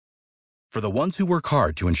For the ones who work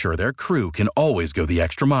hard to ensure their crew can always go the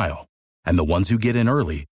extra mile, and the ones who get in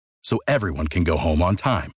early so everyone can go home on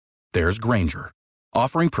time, there's Grainger,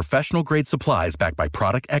 offering professional-grade supplies backed by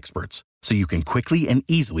product experts so you can quickly and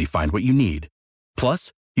easily find what you need.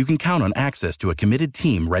 Plus, you can count on access to a committed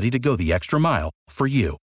team ready to go the extra mile for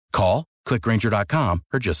you. Call, click Grainger.com,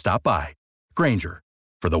 or just stop by. Grainger,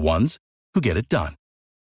 for the ones who get it done.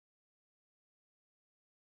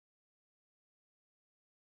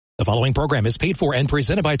 The following program is paid for and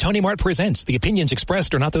presented by Tony Mart Presents. The opinions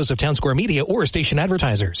expressed are not those of Town Square Media or station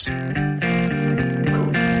advertisers.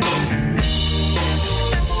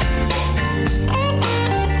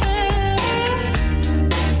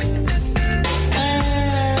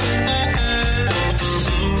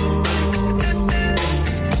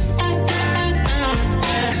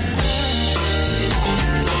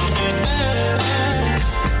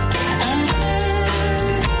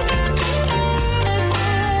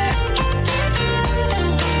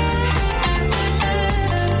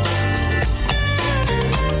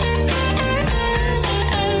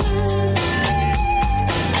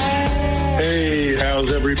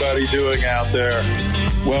 Everybody doing out there?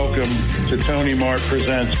 Welcome to Tony Mart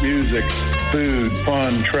Presents music, food,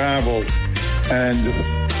 fun, travel,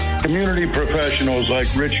 and community professionals like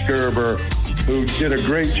Rich Gerber, who did a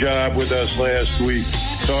great job with us last week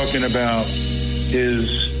talking about his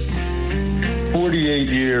 48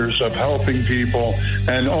 years of helping people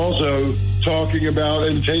and also talking about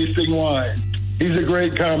and tasting wine. He's a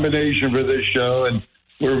great combination for this show, and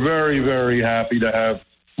we're very, very happy to have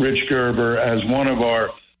Rich Gerber as one of our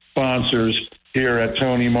sponsors here at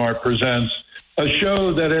Tony Mart Presents, a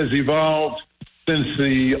show that has evolved since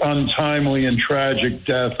the untimely and tragic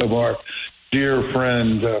death of our dear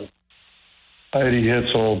friend, Eddie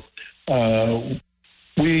Hitzel.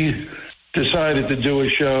 We decided to do a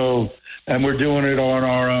show, and we're doing it on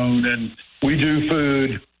our own, and we do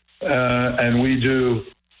food, and we do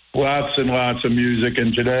lots and lots of music,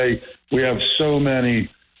 and today we have so many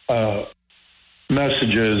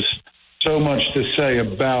messages, so much to say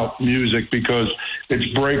about music because it's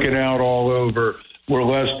breaking out all over. We're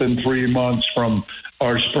less than 3 months from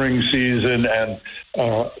our spring season, and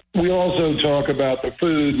we also talk about the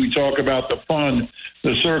food. We talk about the fun.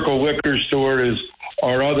 The Circle Liquor Store is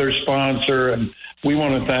our other sponsor, and we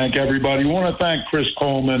want to thank everybody. We want to thank Chris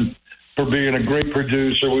Coleman for being a great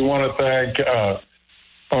producer. We want to thank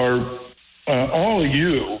all of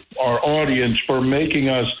you, our audience, for making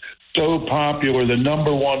us so popular, the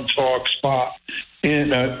number one talk spot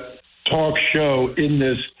in a talk show in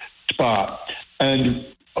this spot. And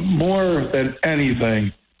more than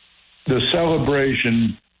anything, the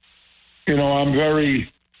celebration, I'm very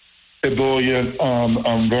ebullient,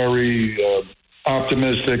 I'm very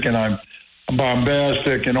optimistic, and I'm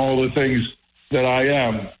bombastic and all the things that I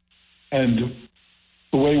am. And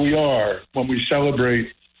the way we are when we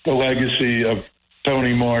celebrate the legacy of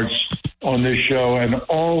Tony Mart's on this show and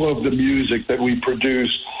all of the music that we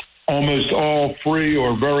produce, almost all free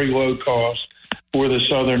or very low cost for the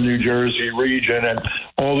southern New Jersey region, and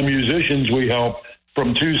all the musicians we help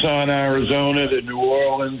from Tucson, Arizona to New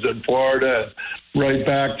Orleans and Florida and right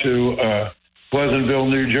back to Pleasantville,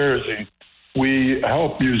 New Jersey. We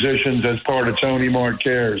help musicians as part of Tony Mart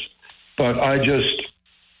Cares. But I just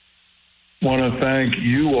want to thank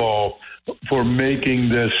you all for making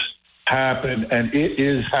this happen, and it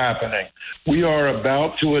is happening. We are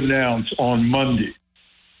about to announce on Monday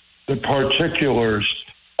the particulars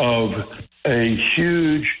of a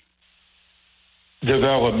huge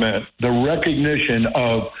development, the recognition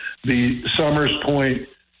of the Summers Point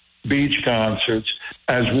Beach Concerts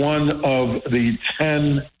as one of the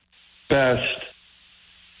 10 best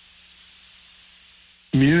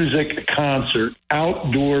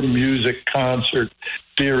outdoor music concert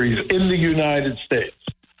series in the United States.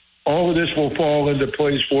 All of this will fall into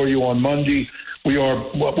place for you on Monday.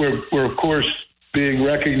 We're of course being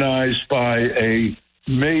recognized by a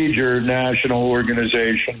major national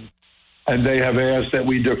organization, and they have asked that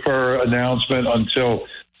we defer announcement until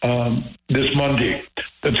this Monday,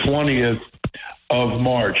 the 20th of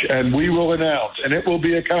March, and we will announce, and it will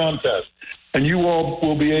be a contest, and you all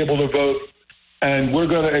will be able to vote, and we're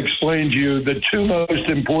going to explain to you the two most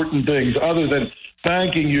important things, other than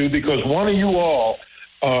thanking you, because one of you all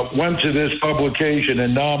went to this publication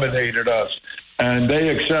and nominated us, and they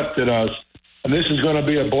accepted us. And this is going to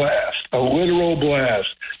be a blast, a literal blast.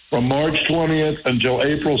 From March 20th until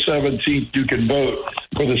April 17th, you can vote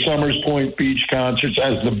for the Summers Point Beach Concerts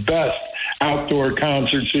as the best outdoor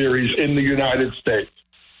concert series in the United States.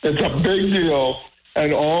 It's a big deal,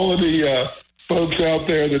 and all of the folks out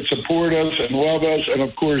there that support us and love us, and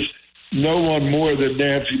of course no one more than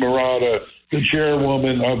Nancy Marotta, the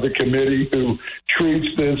chairwoman of the committee, who treats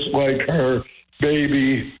this like her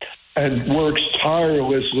baby and works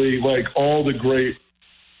tirelessly like all the great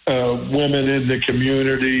women in the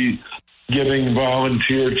community, giving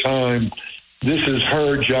volunteer time. This is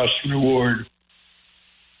her just reward.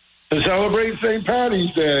 To celebrate St.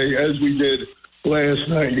 Patty's Day, as we did last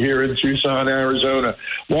night here in Tucson, Arizona.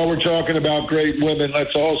 While we're talking about great women,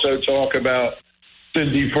 let's also talk about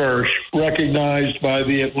Cindy Firsch, recognized by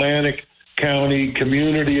the Atlantic County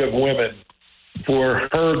community of women for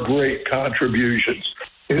her great contributions.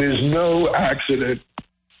 It is no accident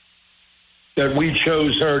that we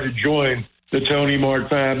chose her to join the Tony Mart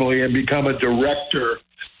family and become a director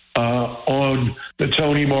on the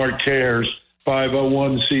Tony Mart Cares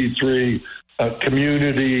 501c3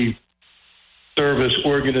 community service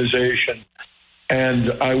organization.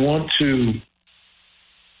 And I want to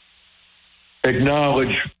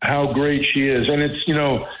acknowledge how great she is. And it's, you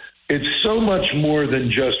know, it's so much more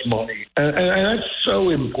than just money. And that's so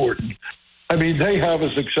important. I mean, they have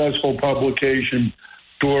a successful publication,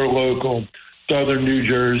 Door Local, Southern New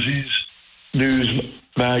Jersey's news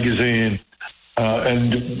magazine.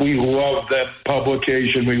 And we love that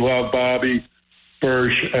publication. We love Bobby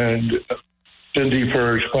Firsch and Cindy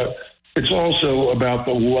Firsch, but it's also about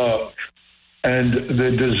the love and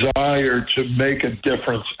the desire to make a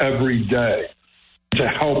difference every day, to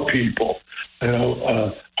help people. You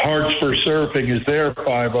know, Hearts for Surfing is their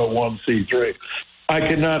 501c3. I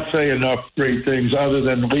cannot say enough great things other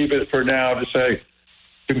than leave it for now to say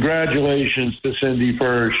congratulations to Cindy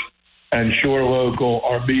Firsch and Shore Local,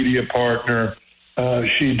 our media partner.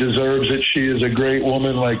 She deserves it. She is a great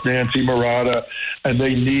woman like Nancy Marotta, and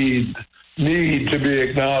they need to be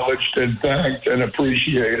acknowledged and thanked and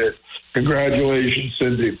appreciated. Congratulations,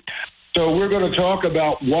 Cindy. So we're going to talk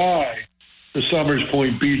about why the Summers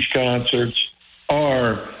Point Beach concerts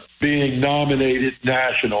are being nominated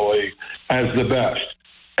nationally as the best.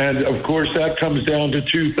 And, of course, that comes down to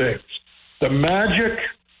two things, the magic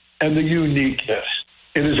and the uniqueness.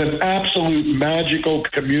 It is an absolute magical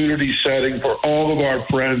community setting for all of our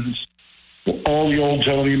friends, all the old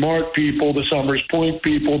Tony Mart people, the Summers Point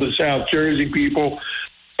people, the South Jersey people,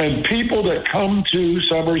 and people that come to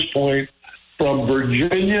Summers Point from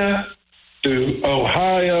Virginia to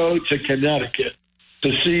Ohio to Connecticut to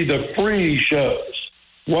see the free shows.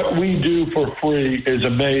 What we do for free is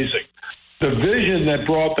amazing. The vision that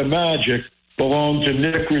brought the magic belonged to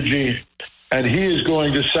Nick Regine, and he is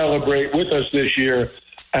going to celebrate with us this year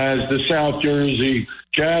as the South Jersey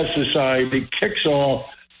Jazz Society kicks off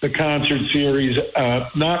the concert series,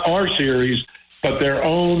 not our series, but their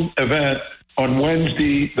own event on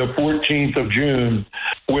Wednesday, the 14th of June,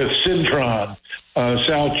 with Syntron,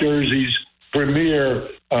 South Jersey's premier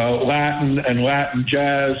Latin and Latin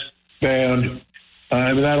jazz band.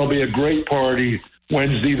 And that'll be a great party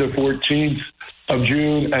Wednesday, the 14th of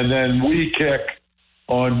June. And then we kick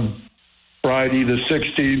on Friday, the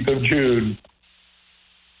 16th of June,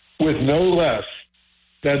 with no less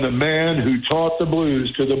than the man who taught the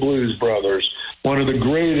blues to the Blues Brothers, one of the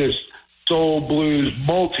greatest soul blues,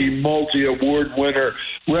 multi-award winner,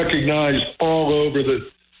 recognized all over the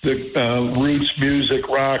roots music,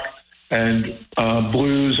 rock, and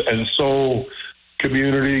blues and soul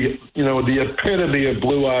community, you know, the epitome of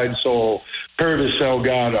blue-eyed soul, Curtis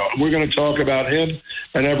Salgado. We're going to talk about him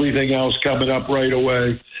and everything else coming up right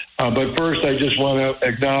away. But first, I just want to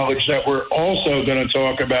acknowledge that we're also going to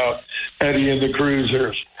talk about Eddie and the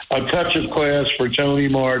Cruisers, a touch of class for Tony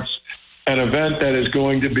Mart's, an event that is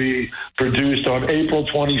going to be produced on April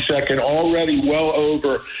 22nd, already well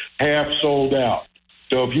over half sold out.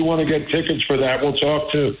 So if you want to get tickets for that, we'll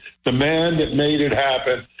talk to the man that made it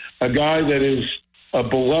happen, a guy that is a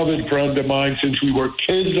beloved friend of mine since we were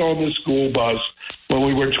kids on the school bus when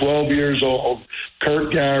we were 12 years old,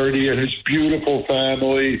 Kurt Garrity and his beautiful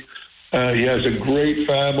family. He has a great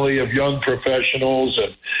family of young professionals,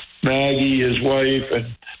 and Maggie, his wife,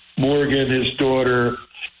 and Morgan, his daughter.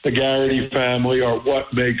 The Garrity family are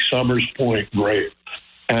what makes Summers Point great.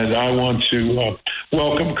 And I want to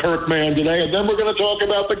welcome Kirk Mann today, and then we're going to talk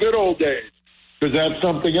about the good old days, because that's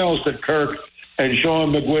something else that Kirk and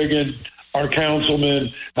Sean McGuigan, our councilman,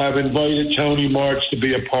 have invited Tony Mart's to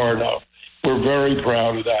be a part of. We're very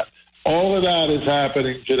proud of that. All of that is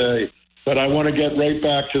happening today, but I want to get right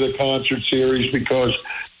back to the concert series, because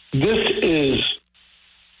this is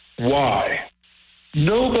why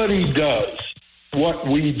nobody does what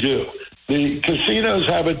we do. The casinos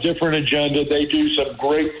have a different agenda. They do some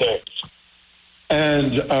great things.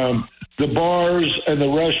 And the bars and the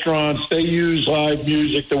restaurants, they use live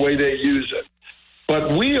music the way they use it.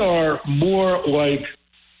 But we are more like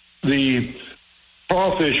the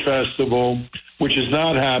Crawfish Festival, which is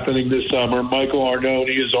not happening this summer. Michael Arnone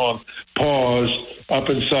is on pause up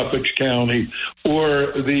in Suffolk County,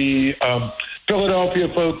 or the Philadelphia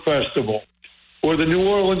Folk Festival, or the New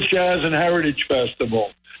Orleans Jazz and Heritage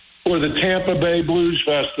Festival, or the Tampa Bay Blues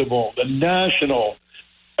Festival, the national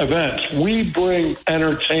events. We bring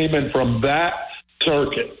entertainment from that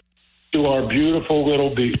circuit to our beautiful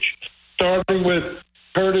little beach, starting with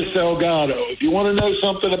Curtis Delgado. If you want to know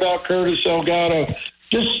something about Curtis Delgado,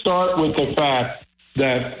 just start with the fact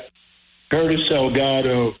that Curtis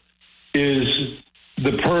Delgado is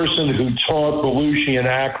the person who taught Belushi and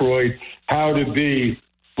Aykroyd how to be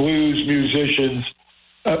blues musicians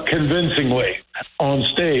convincingly on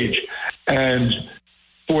stage. And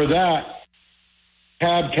for that,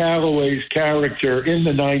 Cab Calloway's character in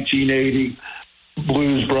the 1980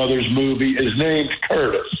 Blues Brothers movie is named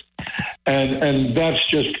Curtis. And that's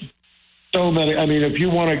just so many. I mean, if you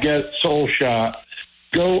want to get Soul Shot,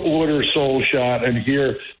 go order Soul Shot and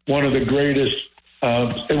hear one of the greatest.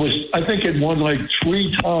 I think it won like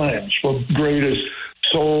 3 times for greatest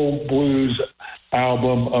soul blues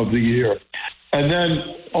album of the year. And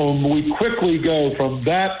then we quickly go from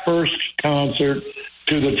that first concert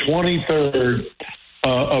to the 23rd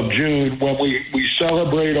of June, when we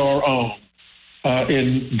celebrate our own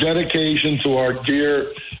in dedication to our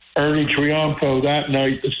dear Ernie Triumfo that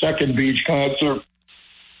night, the second beach concert.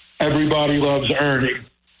 Everybody Loves Ernie.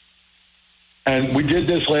 And we did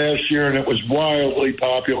this last year, and it was wildly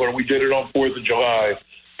popular. We did it on 4th of July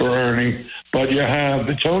for Ernie. But you have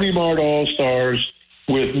the Tony Mart All-Stars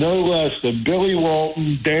with no less than Billy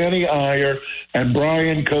Walton, Danny Iyer, and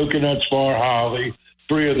Brian Coconut Spar Holly,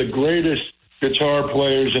 3 of the greatest guitar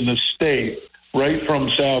players in the state, right from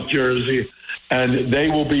South Jersey. And they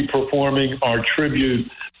will be performing our tribute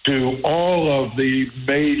to all of the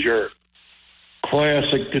major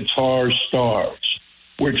classic guitar stars.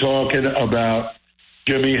 We're talking about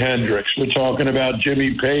Jimi Hendrix. We're talking about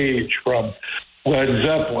Jimmy Page from Led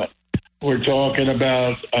Zeppelin. We're talking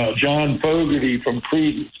about John Fogerty from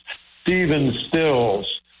Creedence, Stephen Stills,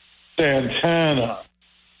 Santana.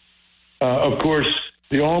 Of course,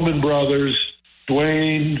 the Allman Brothers,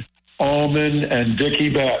 Dwayne Allman and Dickie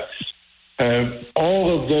Betts.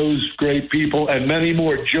 All of those great people and many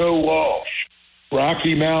more. Joe Walsh,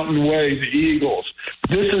 Rocky Mountain Way, the Eagles.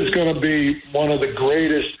 This is going to be one of the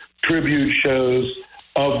greatest tribute shows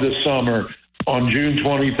of the summer on June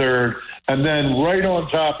 23rd. And then right on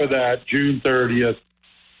top of that, June 30th,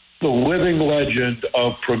 the living legend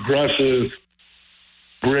of progressive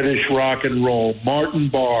British rock and roll, Martin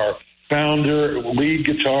Barr, founder, lead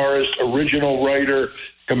guitarist, original writer,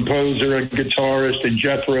 composer, and guitarist in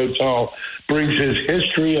Jethro Tull, brings his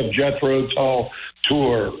History of Jethro Tull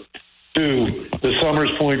tour to the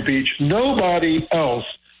Somers Point Beach. Nobody else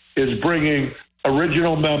is bringing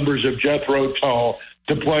original members of Jethro Tull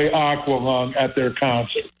to play Aqualung at their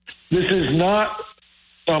concert. This is not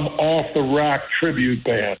some off-the-rack tribute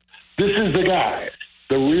band. This is the guys,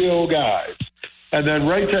 the real guys. And then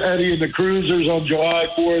right to Eddie and the Cruisers on July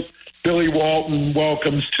 4th, Billy Walton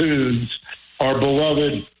welcomes Tunes, our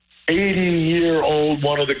beloved 80-year-old,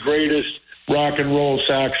 one of the greatest rock and roll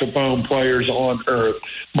saxophone players on earth.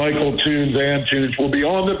 Michael Tunes and Tunes will be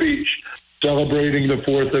on the beach celebrating the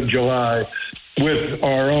 4th of July with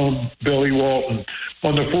our own Billy Walton.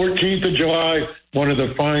 On the 14th of July, one of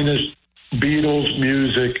the finest Beatles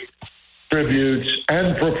music tributes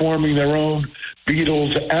and performing their own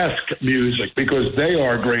Beatles-esque music because they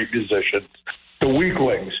are great musicians, the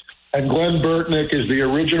Weaklings. And Glenn Burtnick is the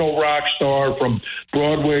original rock star from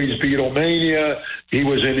Broadway's Beatlemania. He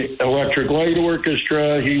was in Electric Light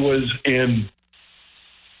Orchestra. He was in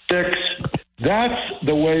Styx. That's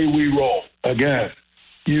the way we roll. Again,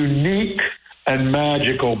 unique and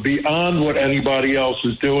magical, beyond what anybody else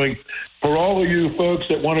is doing. For all of you folks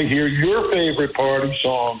that want to hear your favorite party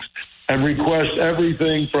songs and request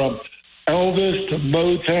everything from Elvis to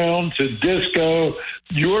Motown to disco,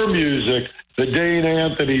 your music, the Dane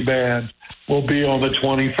Anthony Band will be on the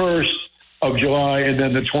 21st of July, and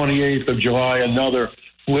then the 28th of July, another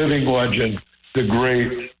living legend, the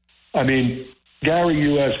great, Gary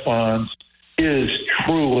U.S. Bonds is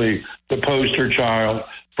truly the poster child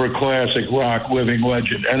for classic rock living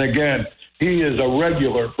legend. And again, he is a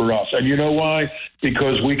regular for us. And you know why?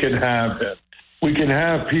 Because we can have him. We can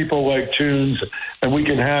have people like Tunes, and we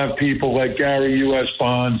can have people like Gary U.S.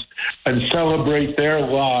 Bonds and celebrate their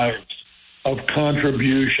lives of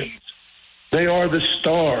contributions. They are the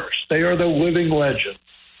stars. They are the living legends,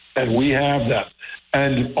 and we have them.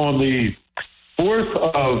 And on the 4th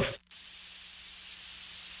of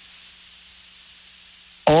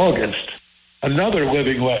August, another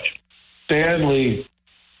living legend, Stanley,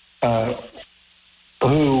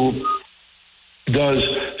 who does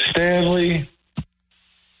Stanley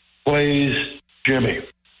Plays Jimmy.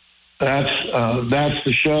 That's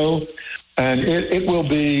the show, and it will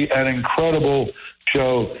be an incredible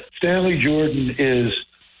show. Stanley Jordan is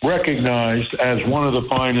recognized as one of the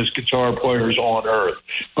finest guitar players on earth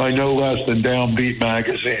by no less than Downbeat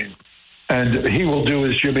Magazine. And he will do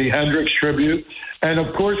his Jimi Hendrix tribute. And,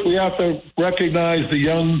 of course, we have to recognize the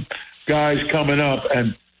young guys coming up,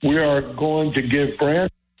 and we are going to give Brandon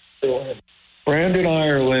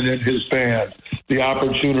Ireland and his band the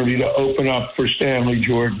opportunity to open up for Stanley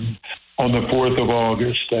Jordan on the 4th of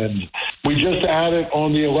August. And we just added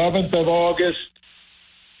on the 11th of August,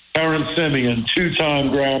 Aaron Simeon, 2-time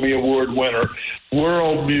Grammy Award winner,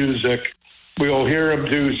 world music. We'll hear him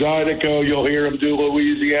do Zydeco, you'll hear him do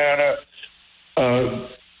Louisiana,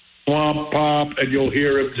 Swamp Pop, and you'll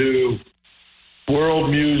hear him do world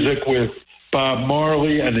music with Bob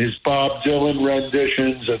Marley and his Bob Dylan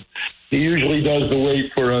renditions. And he usually does the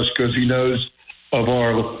wait for us because he knows of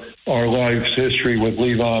our life's history with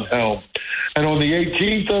Levon Helm. And on the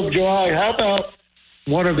 18th of July, how about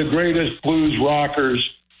one of the greatest blues rockers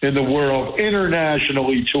in the world,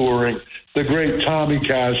 internationally touring, the great Tommy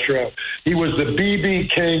Castro. He was the B.B.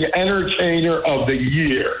 King Entertainer of the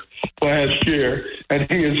Year last year, and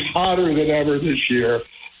he is hotter than ever this year.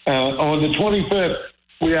 On the 25th,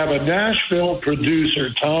 we have a Nashville producer,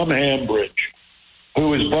 Tom Hambridge,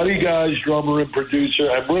 who is Buddy Guy's drummer and producer,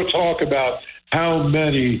 and we'll talk about how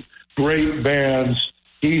many great bands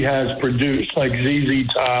he has produced, like ZZ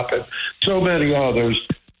Top and so many others.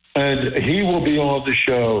 And he will be on the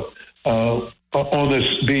show on this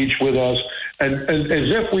beach with us. And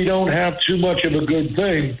as if we don't have too much of a good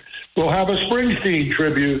thing, we'll have a Springsteen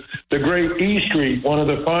tribute, the great E Street, one of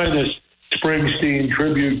the finest Springsteen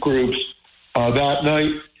tribute groups that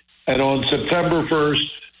night. And on September 1st,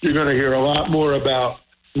 you're going to hear a lot more about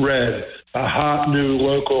Red, a hot new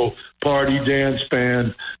local party dance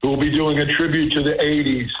band who will be doing a tribute to the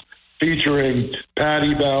 80s, featuring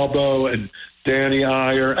Patty Balbo and Danny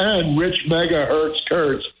Iyer and Rich Megahertz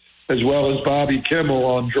Kurtz, as well as Bobby Kimmel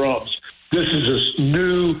on drums. This is a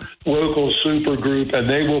new local super group, and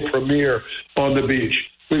they will premiere on the beach.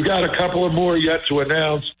 We've got a couple of more yet to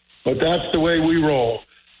announce, but that's the way we roll.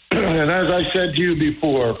 And as I said to you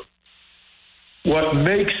before, what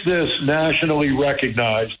makes this nationally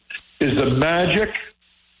recognized is the magic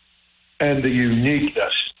and the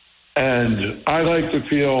uniqueness. And I like to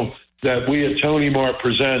feel that we at Tony Mart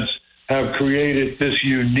Presents have created this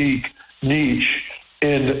unique niche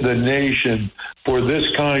in the nation for this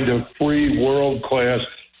kind of free world-class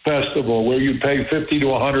festival where you pay $50 to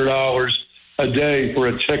 $100 a day for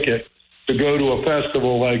a ticket to go to a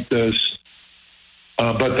festival like this.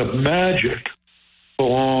 But the magic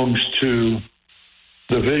belongs to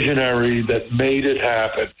the visionary that made it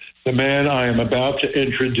happen, the man I am about to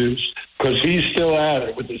introduce, because he's still at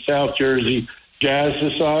it with the South Jersey Jazz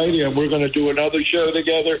Society, and we're going to do another show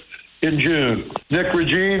together in June. Nick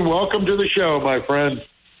Regine, welcome to the show, my friend.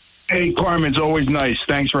 Hey, Carmen, it's always nice.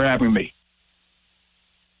 Thanks for having me.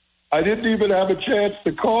 I didn't even have a chance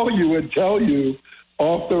to call you and tell you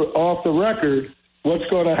off the record what's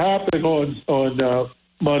going to happen on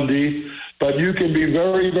Monday, but you can be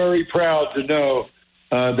very, very proud to know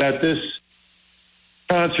that this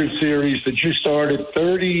concert series that you started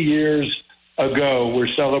 30 years ago,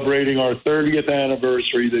 we're celebrating our 30th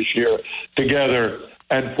anniversary this year together.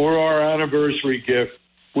 And for our anniversary gift,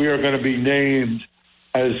 we are going to be named,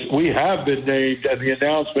 as we have been named, and the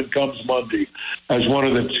announcement comes Monday, as one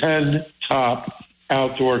of the 10 top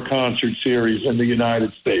outdoor concert series in the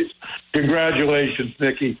United States. Congratulations,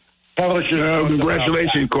 Nicky. Tell us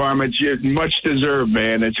congratulations, Carmen. It's much deserved,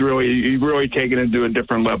 man. You've really taken it to a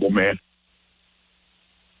different level, man.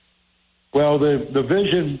 Well, the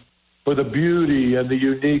vision for the beauty and the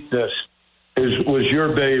uniqueness was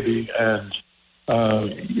your baby, and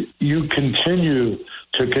you continue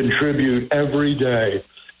to contribute every day,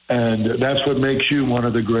 and that's what makes you one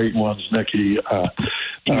of the great ones, Nicky.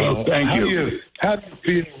 Thank you.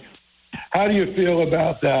 How do you feel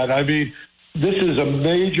about that? I mean, this is a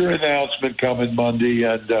major announcement coming Monday,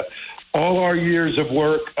 and all our years of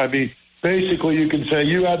work, I mean, basically you can say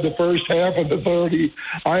you had the first half of the 30,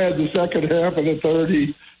 I had the second half of the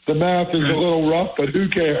 30. The math is a little rough, but who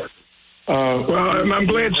cares? Well, I'm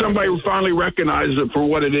glad somebody finally recognized it for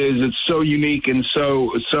what it is. It's so unique and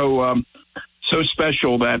so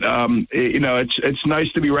special that it's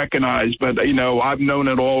nice to be recognized. But I've known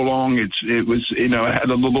it all along. It had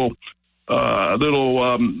a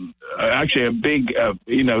actually a big,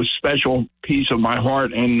 special piece of my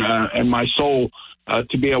heart and my soul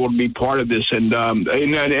to be able to be part of this. And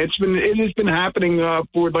it has been happening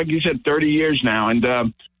for, like you said, 30 years now. And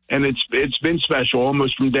it's been special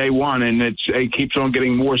almost from day one. And it keeps on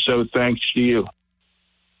getting more so thanks to you.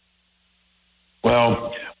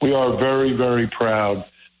 Well, we are very, very proud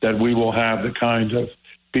that we will have the kind of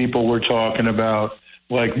people we're talking about,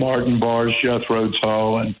 like Martin Barrs, Jethro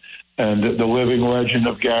Tull, and the living legend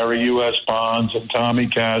of Gary U.S. Bonds and Tommy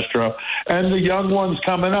Castro, and the young ones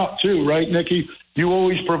coming up too, right, Nikki? You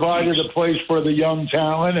always provided a place for the young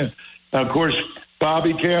talent, and of course,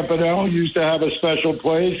 Bobby Campanelle used to have a special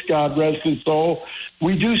place, God rest his soul.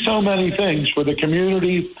 We do so many things for the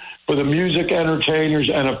community, for the music entertainers,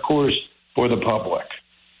 and of course, for the public.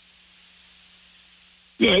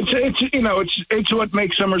 Yeah, it's what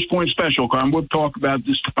makes Summers Point special, Carmen. We'll talk about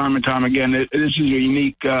this time and time again. This is a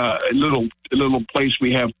unique little place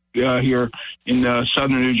we have here in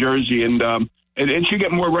southern New Jersey, and it should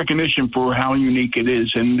get more recognition for how unique it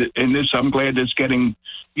is. And this, I'm glad it's getting,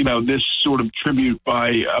 this sort of tribute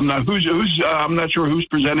by. I'm not sure who's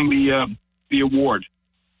presenting the award.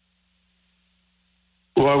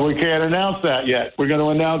 Well, we can't announce that yet. We're going to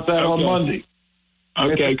announce that on Monday.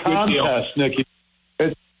 Okay, it's a contest, Nikki.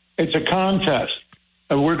 It's a contest,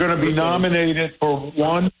 and we're going to be nominated for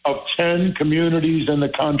one of 10 communities in the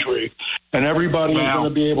country, and everybody is going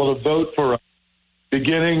to be able to vote for us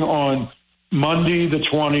beginning on Monday the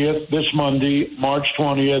 20th, this Monday, March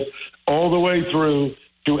 20th, all the way through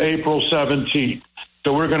to April 17th.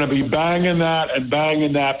 So we're going to be banging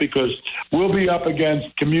that because we'll be up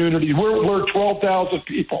against communities. We're 12,000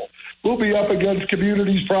 people. We'll be up against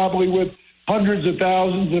communities probably with hundreds of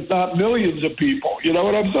thousands, if not millions of people. You know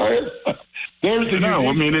what I'm saying? There's the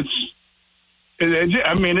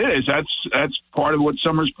it is. That's part of what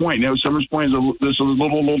Summers Point. Summers Point is a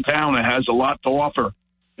little town that has a lot to offer,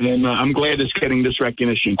 and I'm glad it's getting this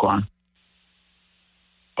recognition, Quan.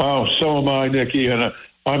 Oh, so am I, Nikki, and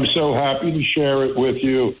I'm so happy to share it with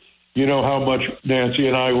you. You know how much Nancy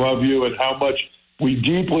and I love you, and how much we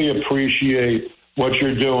deeply appreciate what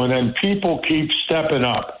you're doing, and people keep stepping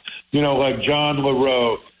up. Like John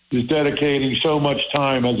LaRoe is dedicating so much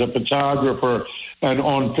time as a photographer and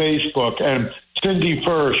on Facebook. And Cindy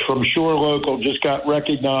First from Shore Local just got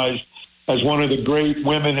recognized as one of the great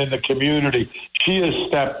women in the community. She has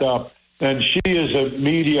stepped up, and she is a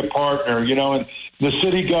media partner, and the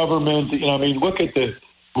city government, look at the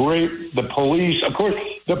police. Of course,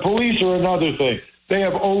 the police are another thing. They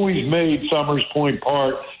have always made Summers Point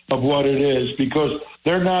part of what it is because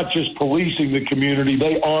they're not just policing the community,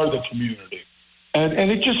 they are the community.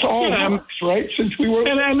 And it just all works, right? Since we were...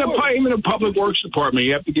 And even the Public Works Department,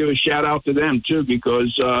 you have to give a shout-out to them, too,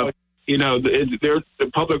 because, the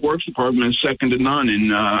Public Works Department is second to none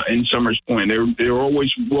in Summers Point. They're always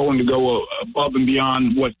willing to go above and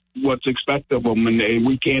beyond what's expected of them, and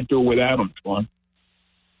we can't do it without them, Sean.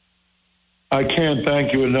 I can't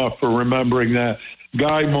thank you enough for remembering that.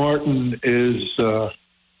 Guy Martin is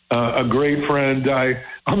a great friend.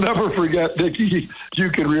 I'll never forget, Nikki,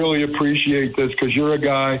 you can really appreciate this because you're a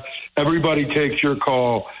guy, everybody takes your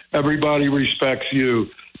call, everybody respects you.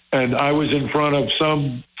 And I was in front of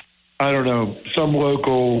some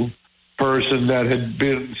local person that had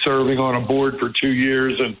been serving on a board for 2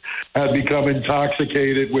 years and had become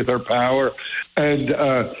intoxicated with her power. And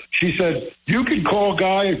she said, you can call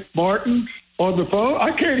Guy Martin on the phone.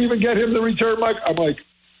 I can't even get him to return my... I'm like,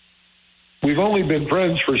 we've only been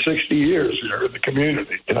friends for 60 years here in the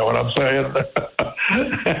community. You know what I'm saying?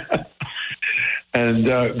 And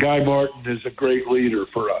Guy Martin is a great leader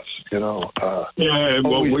for us. He's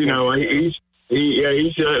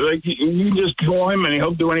like you just call him and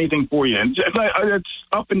he'll do anything for you. And it's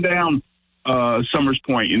up and down Summers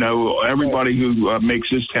Point. Everybody who makes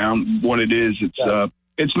this town what it is.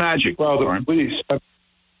 It's magic. Well,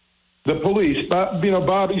 the police.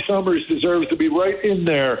 Bobby Summers deserves to be right in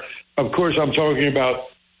there. Of course, I'm talking about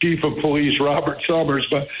Chief of Police Robert Summers,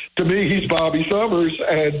 but to me, he's Bobby Summers,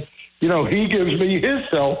 and he gives me his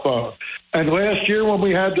cell phone. And last year, when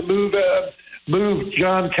we had to move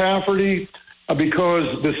John Cafferty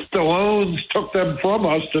because the Stallones took them from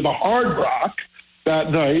us to the Hard Rock that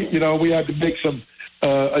night, we had to make some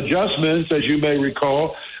adjustments, as you may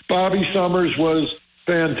recall. Bobby Summers was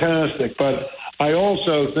fantastic, but I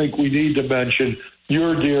also think we need to mention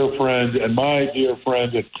your dear friend and my dear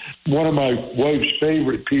friend and one of my wife's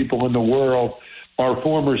favorite people in the world, our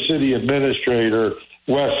former city administrator,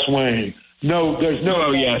 Wes Swain. There's no.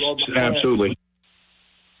 Oh, yes, absolutely.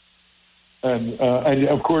 And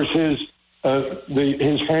of course his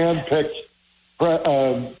hand-picked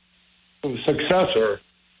successor,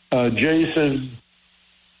 Jason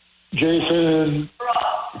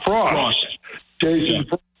Frost. Jason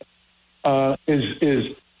Frost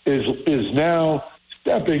is now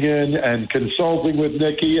stepping in and consulting with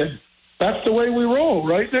Nikki, and that's the way we roll,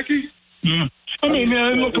 right, Nikki? Yeah. I mean,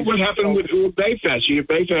 look at what happened with Bayfest.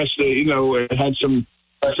 Bayfest, had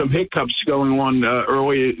some hiccups going on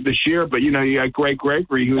early this year, but you got Greg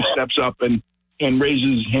Gregory who steps up and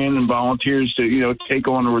raises his hand and volunteers to take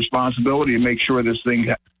on the responsibility and make sure this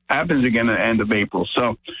thing happens again at the end of April.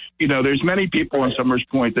 So there's many people in Summers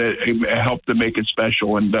Point that help to make it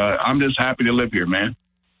special, and I'm just happy to live here, man.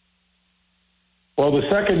 Well, the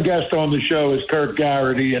second guest on the show is Kirk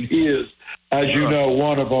Garrity, and he is, as you know,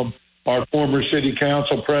 one of them, our former city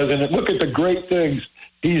council president. Look at the great things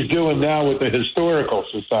he's doing now with the Historical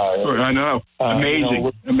Society. I know.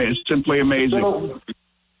 Amazing. It's simply amazing.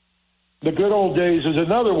 The good old days is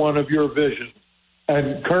another one of your visions.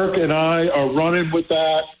 And Kirk and I are running with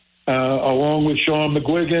that, along with Sean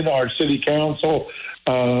McGuigan, our city council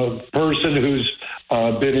person who's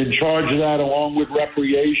been in charge of that, along with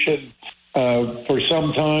Recreation for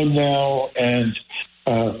some time now. And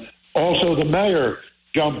also the mayor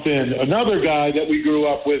jumped in. Another guy that we grew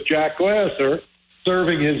up with, Jack Glasser,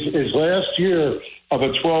 serving his last year of a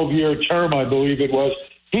 12-year term, I believe it was.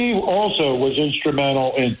 He also was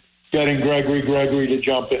instrumental in getting Gregory to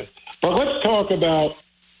jump in. But let's talk about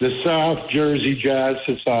the South Jersey Jazz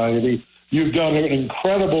Society. You've done an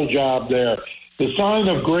incredible job there. The sign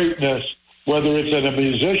of greatness, whether it's in a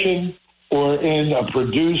musician or in a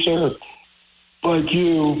producer like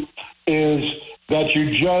you, is that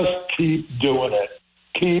you just keep doing it.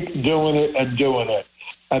 Keep doing it and doing it.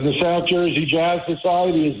 And the South Jersey Jazz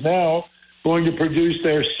Society is now going to produce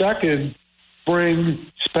their second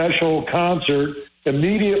spring special concert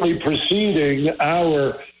immediately preceding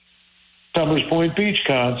our Summers Point Beach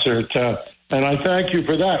concert. And I thank you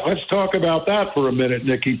for that. Let's talk about that for a minute,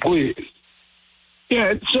 Nikki, please.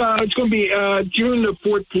 Yeah, it's going to be June the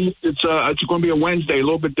 14th. It's going to be a Wednesday, a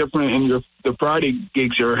little bit different, and the Friday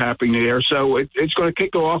gigs are happening there. So it's going to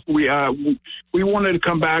kick off. We wanted to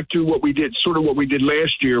come back to what we did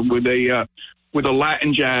last year with a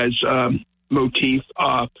Latin jazz motif.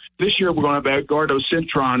 This year we're going to have Edgardo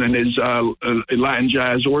Cintron and his Latin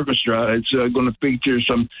jazz orchestra. It's going to feature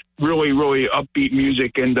some really, really upbeat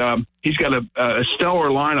music, and he's got a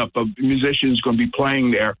stellar lineup of musicians going to be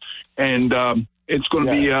playing there. And it's going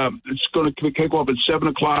to be it's going to kick off at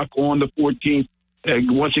 7:00 on the 14th.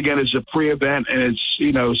 Once again, it's a free event, and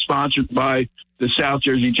it's sponsored by the South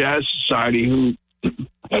Jersey Jazz Society, who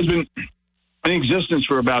has been in existence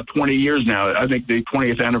for about 20 years now. I think the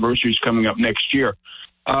 20th anniversary is coming up next year.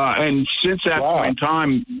 And since that point in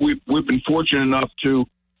time, we've been fortunate enough to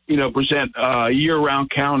present a year-round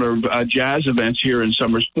count of jazz events here in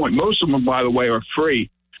Summers Point. Most of them, by the way, are free.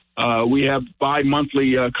 We have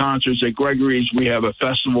bi-monthly concerts at Gregory's. We have a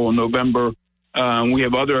festival in November. We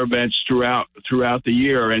have other events throughout the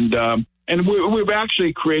year. And we've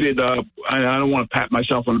actually created, I don't want to pat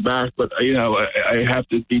myself on the back, but, I have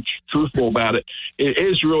to be truthful about it. It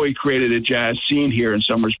is really created a jazz scene here in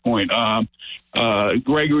Summers Point.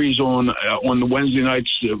 Gregory's on the Wednesday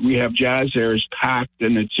nights. We have jazz there. It's packed,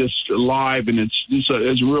 and it's just live, and it's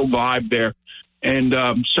a real vibe there. And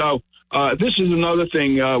so this is another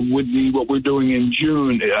thing with what we're doing in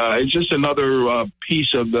June. It's just another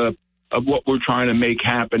piece of what we're trying to make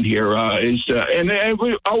happen here. And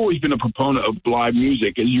we've always been a proponent of live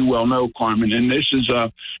music, as you well know, Carmen. And this is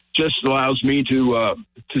just allows me to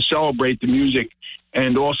celebrate the music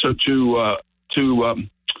and also to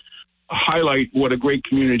highlight what a great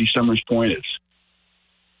community Summers Point is.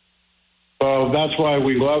 Well, that's why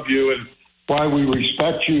we love you and why we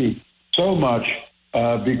respect you so much,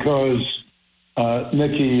 because,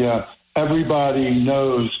 Nikki, everybody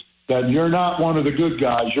knows that you're not one of the good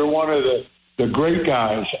guys. You're one of the great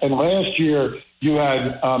guys. And last year you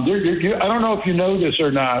had, I don't know if you know this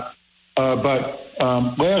or not, but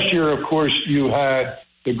last year, of course, you had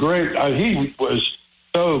the great, he was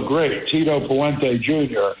so great, Tito Puente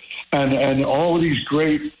Jr., and all of these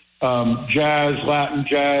great Latin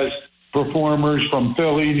jazz performers from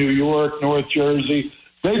Philly, New York, North Jersey.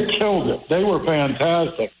 They killed it. They were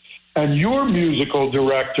fantastic. And your musical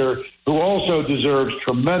director, who also deserves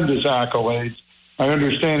tremendous accolades, I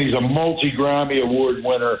understand he's a multi-Grammy Award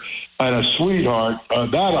winner and a sweetheart.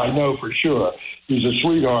 That I know for sure. He's a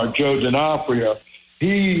sweetheart, Joe D'Onofrio.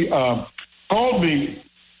 He called me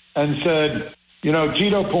and said,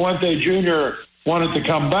 Tito Puente Jr. wanted to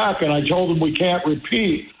come back, and I told him we can't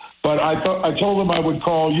repeat. But I told him I would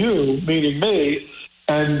call you, meaning me,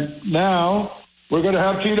 and now we're going to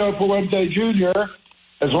have Tito Puente Jr.,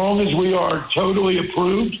 as long as we are totally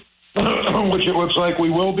approved, which it looks like we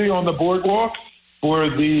will be on the boardwalk for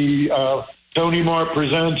the Tony Mart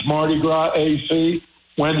Presents Mardi Gras AC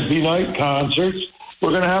Wednesday night concerts,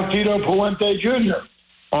 we're going to have Tito Puente Jr.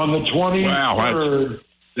 on the 23rd.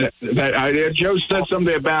 Wow, Joe said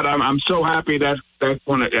something about. I'm so happy that's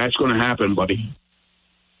going to happen, buddy.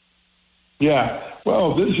 Yeah.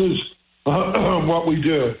 Well, this is what we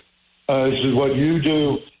do. This is what you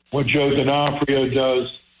do, what Joe D'Onofrio does,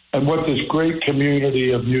 and what this great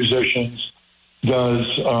community of musicians does.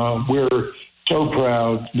 We're so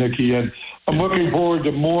proud, Nikki, and I'm looking forward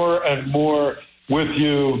to more and more with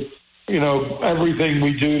you. You know, everything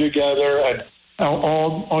we do together, and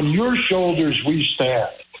on your shoulders we stand,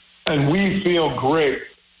 and we feel great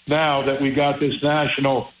now that we got this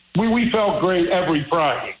national. We felt great every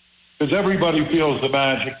Friday because everybody feels the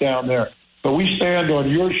magic down there. But we stand on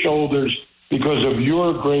your shoulders because of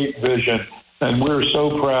your great vision, and we're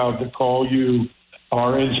so proud to call you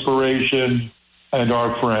our inspiration and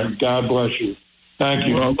our friend. God bless you. Thank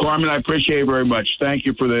you. Well, Carmen, I appreciate it very much. Thank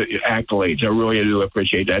you for the accolades. I really do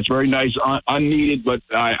appreciate that. It's very nice, unneeded, but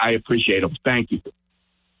I appreciate them. Thank you.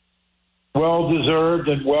 Well-deserved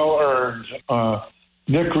and well-earned.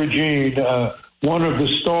 Nick Regine, one of the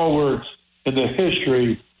stalwarts in the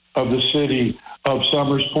history of the city of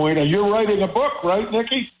Summers Point. And you're writing a book, right,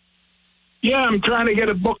 Nicky? Yeah, I'm trying to get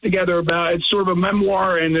a book together about it's sort of a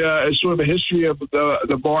memoir and sort of a history of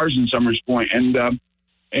the bars in Summers Point. And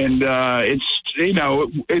it's, you know,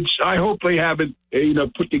 it's, I hope they have it, you know,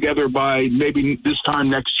 put together by maybe this time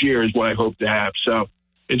next year is what I hope to have. So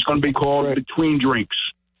it's going to be called Between Drinks.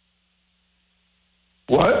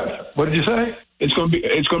 What? What did you say? It's going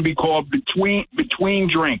to be called Between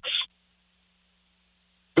Drinks.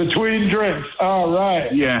 Between Drinks. All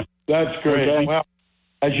right. Yeah. That's great. Okay. Well,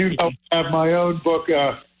 as you know, I have my own book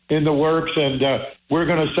in the works, and we're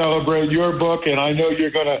going to celebrate your book, and I know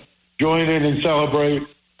you're going to join in and celebrate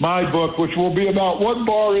my book, which will be about one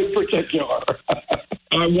bar in particular.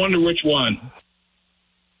 I wonder which one.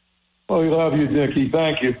 Well, we love you, Dickie.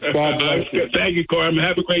 Thank you. God bless you. Thank you, Carmen.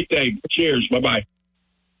 Have a great day. Cheers. Bye-bye.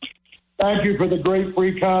 Thank you for the great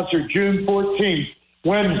free concert, June 14th,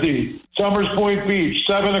 Wednesday, Summers Point Beach,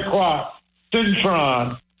 7 o'clock,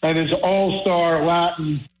 Cintron and his all-star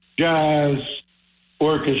Latin jazz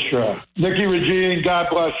orchestra. Nicky Regine, God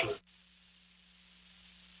bless you.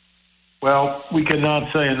 Well, we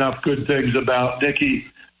cannot say enough good things about Nicky.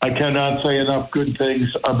 I cannot say enough good things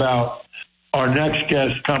about our next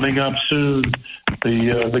guest coming up soon,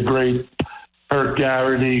 the great Kirk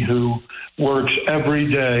Garrity, who works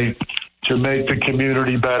every day to make the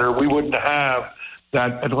community better. We wouldn't have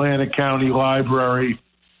that Atlantic County Library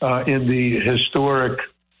in the historic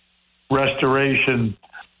restoration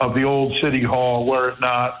of the old City Hall were it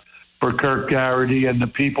not for Kirk Garrity and the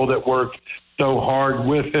people that worked so hard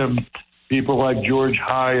with him, people like George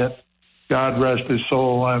Hyatt, God rest his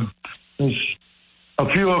soul. There's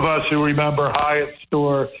a few of us who remember Hyatt's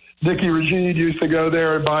store. Nicky Regine used to go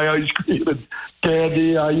there and buy ice cream and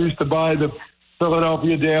candy. I used to buy the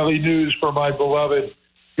Philadelphia Daily News for my beloved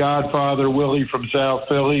godfather, Willie from South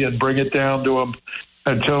Philly, and bring it down to him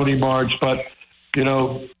and Tony March. But, you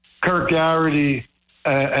know, Kirk Garrity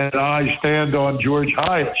and I stand on George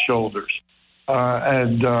Hyatt's shoulders.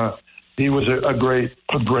 And he was a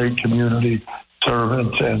great community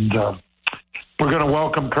servant. And we're going to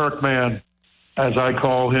welcome Kirkman, as I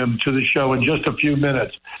call him, to the show in just a few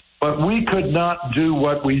minutes. But we could not do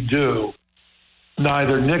what we do,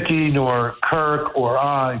 neither Nicky nor Kirk or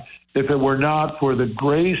I, if it were not for the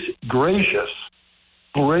gracious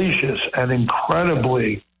and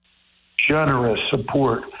incredibly generous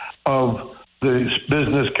support of the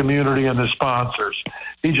business community and the sponsors.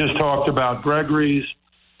 He just talked about Gregory's,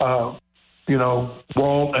 Walt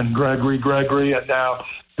and Gregory, and now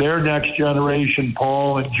their next generation,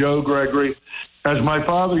 Paul and Joe Gregory. As my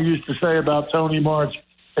father used to say about Tony March,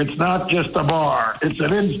 it's not just a bar, it's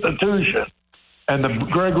an institution. And the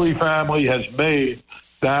Gregory family has made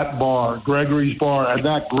that bar, Gregory's Bar, and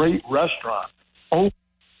that great restaurant,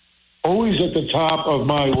 always at the top of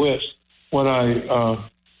my list when I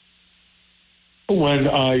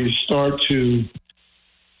start to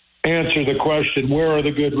answer the question, where are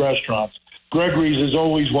the good restaurants? Gregory's is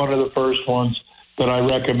always one of the first ones that I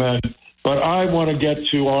recommend. But I want to get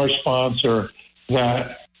to our sponsor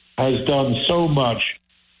that has done so much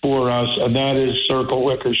for us, and that is Circle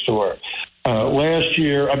Liquor Store. Last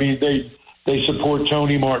year, they support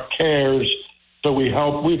Tony Mart Cares, so we've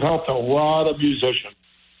helped a lot of musicians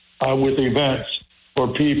with events for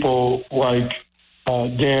people like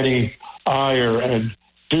Danny Iyer and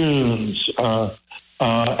Dunes,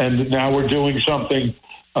 and now we're doing something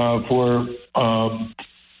for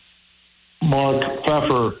Mark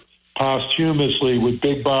Pfeffer posthumously with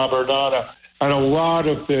Big Bob Ernana and a lot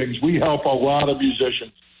of things. We help a lot of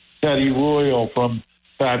musicians. Teddy Royal from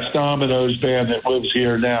Fats Domino's band that lives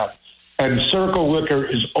here now. And Circle Liquor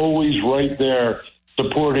is always right there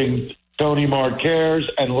supporting Tony Mart Cares.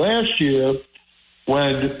 And last year,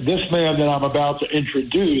 when this man that I'm about to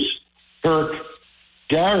introduce, Kirk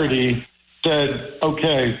Garrity, said,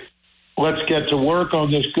 okay, let's get to work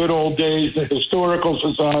on this good old days. The Historical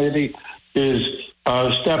Society is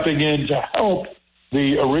stepping in to help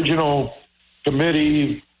the original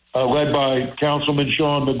committee led by Councilman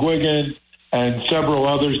Sean McGuigan and several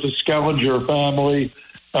others, the Skellinger family.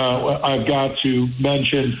 I've got to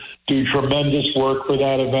mention, do tremendous work for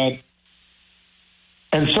that event.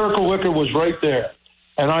 And Circle Liquor was right there.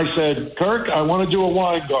 And I said, Kirk, I want to do a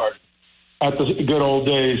wine garden at the good old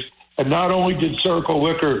days. And not only did Circle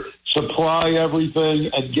Liquor supply everything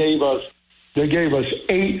and they gave us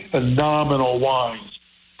 8 phenomenal wines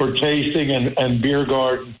for tasting and beer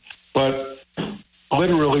garden, but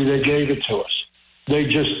literally they gave it to us. They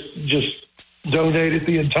just donated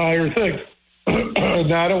the entire thing.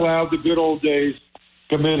 And that allowed the Good Old Days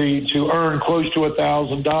Committee to earn close to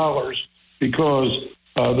 $1,000 because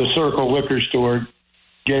the Circle Liquor Store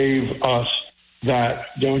gave us that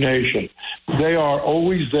donation. They are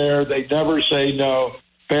always there. They never say no.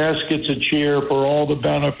 Baskets of cheer for all the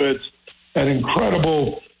benefits, an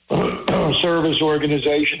incredible service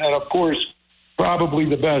organization, and, of course, probably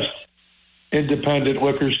the best independent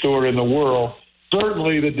liquor store in the world,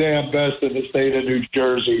 certainly the damn best in the state of New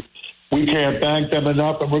Jersey. We can't thank them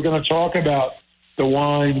enough, and we're going to talk about the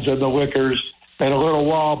wines and the liquors in a little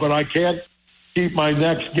while, but I can't keep my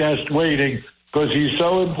next guest waiting because he's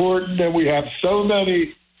so important and we have so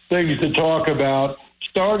many things to talk about,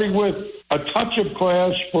 starting with a touch of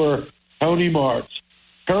class for Tony Mart.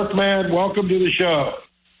 Kirk, man, welcome to the show.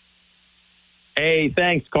 Hey,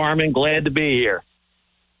 thanks, Carmen. Glad to be here.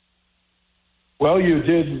 Well, you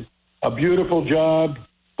did a beautiful job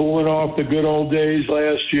pulling off the good old days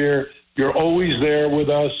last year. You're always there with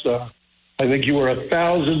us. I think you were a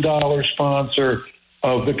 $1,000 sponsor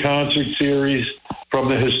of the concert series from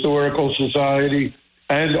the Historical Society,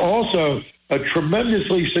 and also a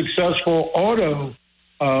tremendously successful auto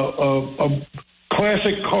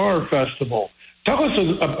classic car festival. Tell us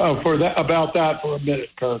about that for a minute,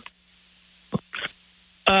 Kirk.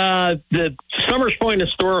 The Summers Point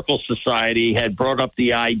Historical Society had brought up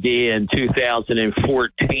the idea in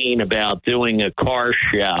 2014 about doing a car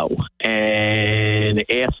show and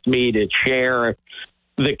asked me to chair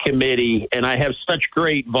the committee. And I have such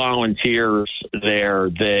great volunteers there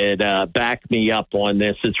that back me up on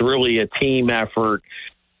this. It's really a team effort.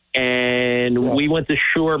 And we went to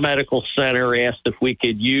Shore Medical Center, asked if we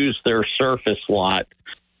could use their surface lot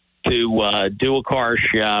to do a car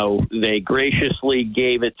show. They graciously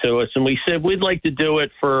gave it to us, and we said we'd like to do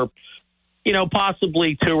it for,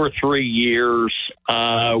 possibly 2 or 3 years.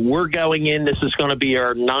 We're going in. This is going to be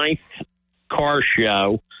our 9th car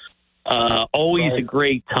show. Always a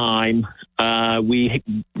great time. We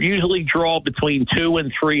usually draw between 200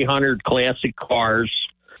 and 300 classic cars.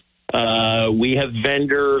 We have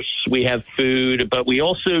vendors, we have food, but we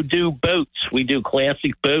also do boats. We do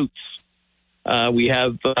classic boats. We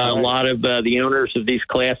have a lot of the owners of these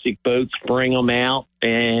classic boats bring them out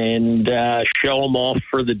and show them off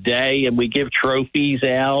for the day, and we give trophies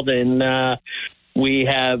out, and we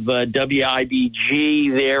have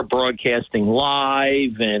WIBG there broadcasting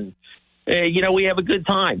live, and we have a good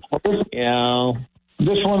time.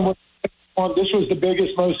 This was the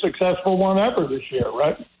biggest, most successful one ever this year,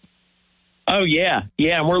 right? Oh, yeah.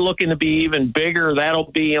 Yeah, and we're looking to be even bigger.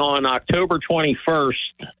 That'll be on October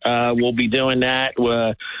 21st. We'll be doing that.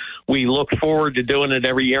 We look forward to doing it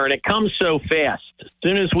every year, and it comes so fast. As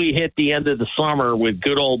soon as we hit the end of the summer with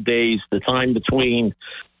good old days, the time between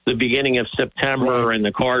the beginning of September and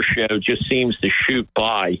the car show just seems to shoot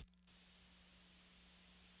by.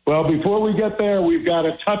 Well, before we get there, we've got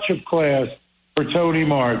a touch of class for Tony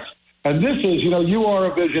Mart. And this is, you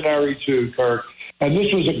are a visionary too, Kirk. And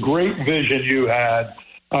this was a great vision you had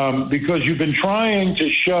because you've been trying to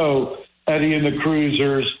show Eddie and the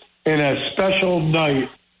Cruisers in a special night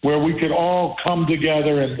where we could all come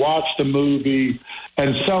together and watch the movie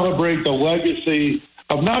and celebrate the legacy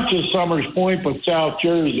of not just Summers Point, but South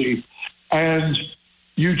Jersey. And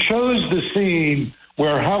you chose the scene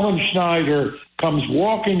where Helen Schneider comes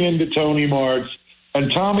walking into Tony Mart's,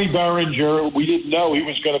 and Tommy Berenger, we didn't know he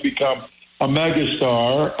was going to become a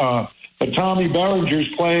megastar, but Tommy Berenger's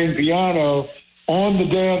playing piano on the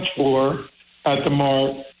dance floor at the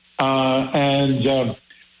Mart, and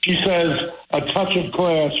She says, a touch of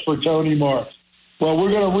class for Tony Mart. Well,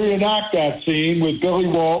 we're going to reenact that scene with Billy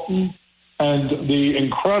Walton and the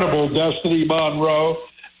incredible Destiny Monroe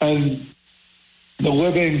and the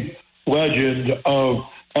living legend of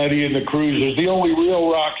Eddie and the Cruisers, the only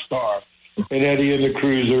real rock star in Eddie and the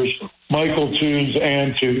Cruisers, Michael Tunes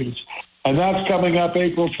and Tunes. And that's coming up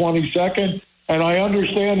April 22nd. And I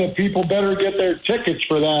understand that people better get their tickets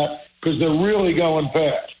for that because they're really going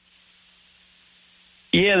fast.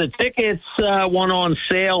 Yeah, the tickets went on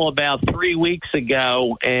sale about 3 weeks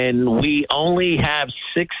ago, and we only have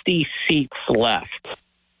 60 seats left.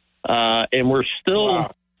 And we're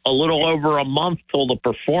still a little over a month till the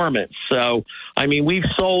performance. So, I mean, we've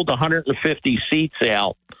sold 150 seats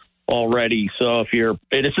out already. So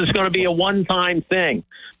this is going to be a one-time thing.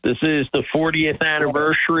 This is the 40th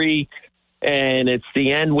anniversary, and it's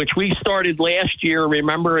the end, which we started last year.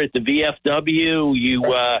 Remember at the VFW, you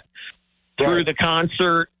threw the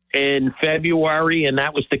concert in February, and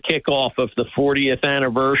that was the kickoff of the 40th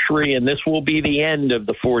anniversary, and this will be the end of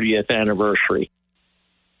the 40th anniversary.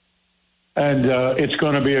 And it's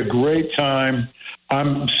going to be a great time.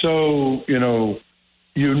 I'm so,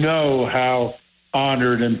 how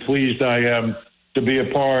honored and pleased I am to be a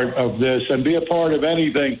part of this and be a part of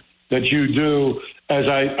anything that you do. As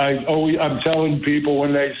I'm telling people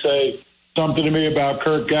when they say something to me about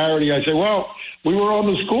Kirk Garrity, I say, well, we were on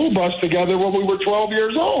the school bus together when we were 12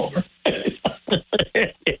 years old.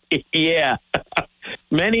 Yeah.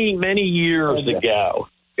 Many, many years ago,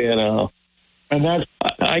 And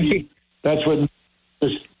that's what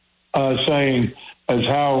this saying is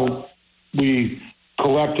how we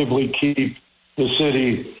collectively keep the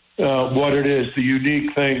city what it is, the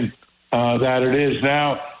unique thing that it is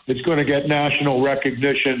now. It's going to get national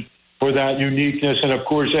recognition for that uniqueness. And, of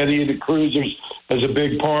course, Eddie and the Cruisers is a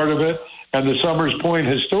big part of it. And the Summers Point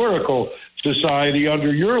Historical Society,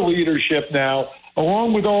 under your leadership now,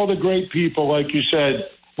 along with all the great people, like you said,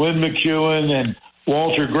 Lynn McEwen and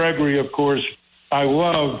Walter Gregory, of course. I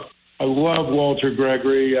love Walter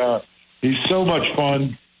Gregory. He's so much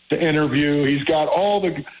fun to interview. He's got all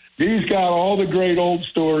the great old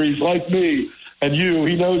stories, like me and you.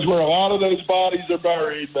 He knows where a lot of those bodies are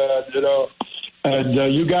buried, man,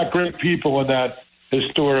 And you got great people in that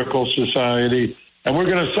historical society. And we're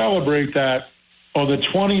going to celebrate that on the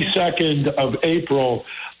 22nd of April.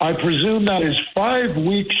 I presume that is 5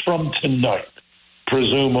 weeks from tonight,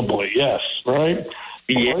 presumably. Yes, right?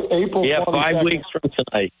 Yeah, April 22nd. 5 weeks from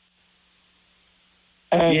tonight.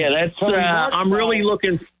 And that's. I'm really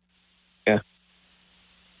looking. Yeah.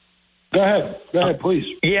 Go ahead, please.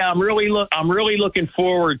 Yeah, I'm really looking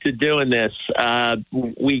forward to doing this.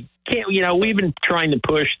 We can't, we've been trying to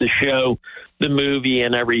push the show, the movie,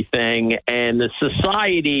 and everything, and the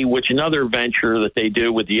society, which another venture that they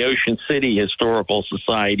do with the Ocean City Historical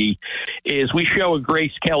Society, is we show a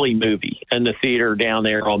Grace Kelly movie in the theater down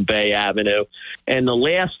there on Bay Avenue, and the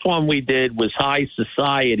last one we did was High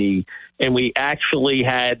Society. And we actually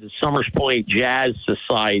had the Summers Point Jazz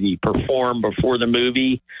Society perform before the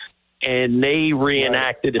movie, and they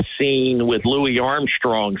reenacted a scene with Louis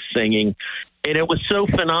Armstrong singing, and it was so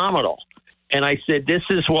phenomenal. And I said, this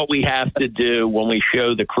is what we have to do when we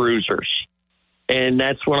show the Cruisers. And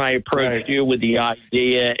that's when I approached you with the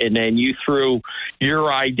idea, and then you threw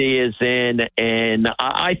your ideas in, and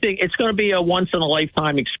I think it's going to be a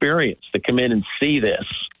once-in-a-lifetime experience to come in and see this.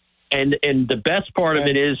 And the best part of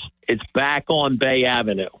it is it's back on Bay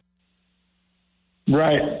Avenue.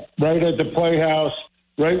 Right at the Playhouse,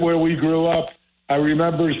 right where we grew up. I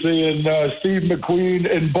remember seeing Steve McQueen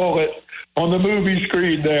and Bullet on the movie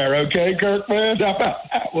screen there. Okay, Kirk, man, how about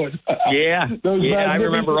that one? Yeah, I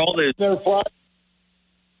remember all this.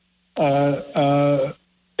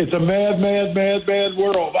 It's a mad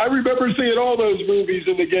world. I remember seeing all those movies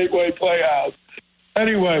in the Gateway Playhouse.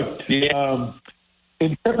 Anyway,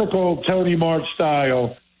 in typical Tony Mart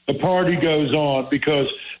style, the party goes on because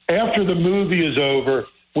after the movie is over,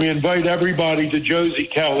 we invite everybody to Josie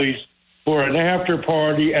Kelly's for an after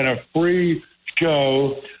party and a free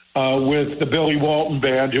show with the Billy Walton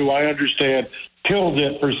Band, who I understand killed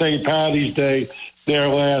it for St. Paddy's Day there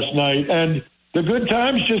last night. And the good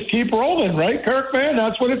times just keep rolling, right, Kirk, man?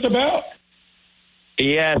 That's what it's about.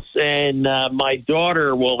 Yes, and my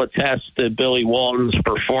daughter will attest to Billy Walton's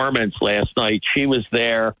performance last night. She was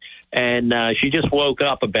there, and she just woke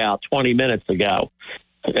up about 20 minutes ago.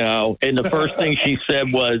 And the first thing she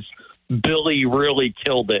said was, Billy really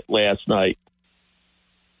killed it last night.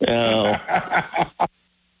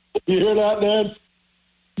 You hear that, man?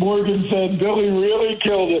 Morgan said, Billy really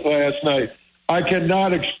killed it last night. I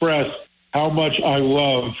cannot express how much I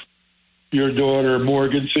love your daughter,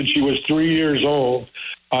 Morgan, since she was 3 years old.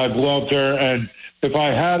 I've loved her. And if I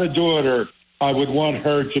had a daughter, I would want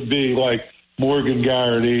her to be like Morgan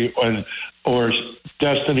Garrity or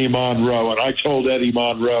Destiny Monroe. And I told Eddie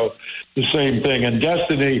Monroe the same thing. And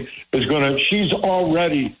Destiny is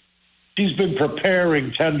she's been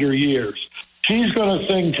preparing Tender Years. She's going to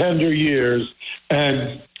sing Tender Years,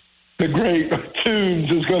 and the great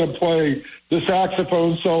Tunes is going to play the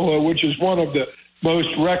saxophone solo, which is one of the most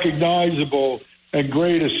recognizable and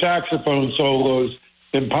greatest saxophone solos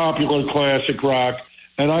in popular classic rock.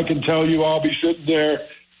 And I can tell you I'll be sitting there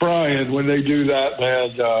crying when they do that,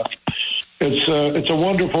 man. It's a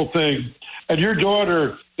wonderful thing. And your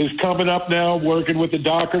daughter is coming up now working with the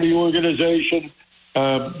Doherty organization.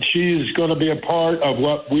 She's going to be a part of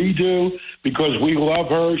what we do because we love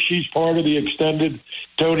her. She's part of the extended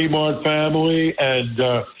Tony Mart family,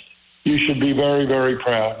 and you should be very, very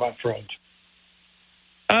proud, my friend.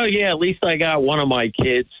 Oh, yeah, at least I got one of my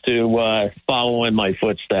kids to follow in my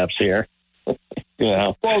footsteps here.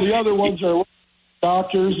 Yeah. Well, the other ones are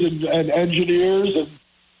doctors and engineers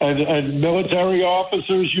and military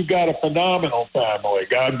officers. You've got a phenomenal family.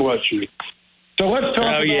 God bless you. So let's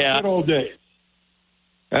talk about good old days.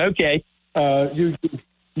 Okay.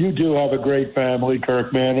 You do have a great family,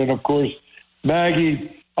 Kirkman. And, of course,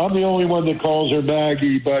 Maggie, I'm the only one that calls her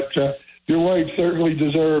Maggie, but your wife certainly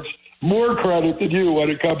deserves more credit than you when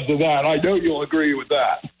it comes to that. I know you'll agree with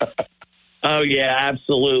that. Oh, yeah,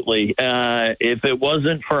 absolutely. If it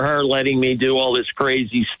wasn't for her letting me do all this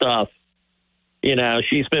crazy stuff,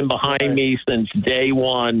 she's been behind me since day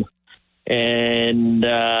one. And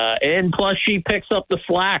plus she picks up the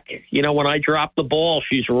slack. When I drop the ball,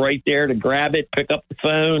 she's right there to grab it, pick up the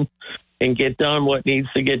phone, and get done what needs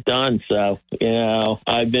to get done. So,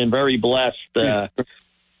 I've been very blessed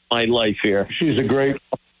my life here. She's a great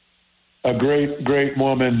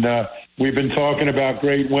woman. We've been talking about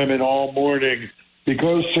great women all morning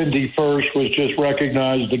because Cindy First was just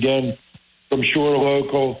recognized again from Shore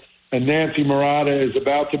Local, and Nancy Marotta is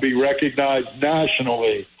about to be recognized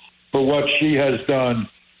nationally for what she has done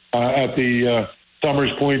at the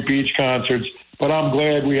Summers Point Beach concerts. But I'm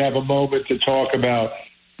glad we have a moment to talk about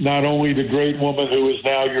not only the great woman who is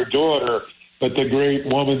now your daughter, but the great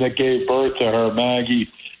woman that gave birth to her, Maggie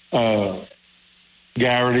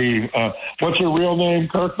Garrity. What's her real name,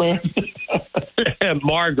 Kirkman?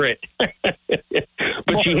 Margaret.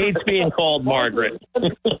 But she hates being called Margaret.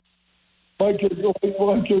 like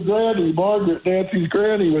your granny, Margaret. Nancy's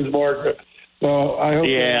granny was Margaret. So I hope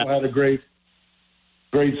you had a great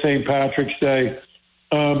St. Patrick's Day.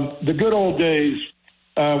 The good old days,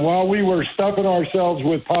 while we were stuffing ourselves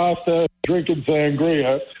with pasta, drinking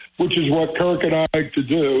sangria, which is what Kirk and I like to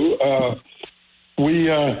do,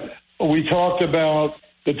 we talked about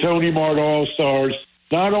the Tony Mart All-Stars,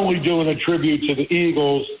 not only doing a tribute to the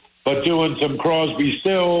Eagles, but doing some Crosby,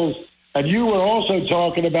 Stills. And you were also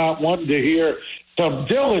talking about wanting to hear some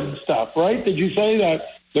Dylan stuff, right? Did you say that?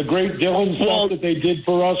 The great Dylan stuff that they did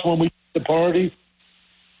for us when we did the party?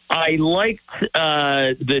 I liked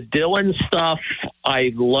the Dylan stuff.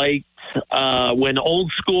 I liked when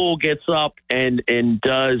Old School gets up and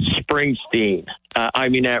does Springsteen.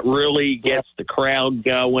 That really gets the crowd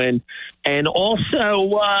going. And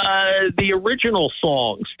also the original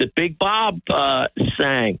songs that Big Bob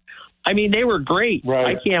sang. They were great.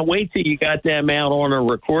 Right. I can't wait till you got them out on a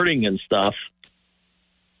recording and stuff.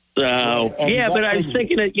 So, but I was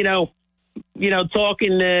thinking that,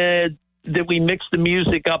 talking that we mix the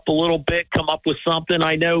music up a little bit, come up with something.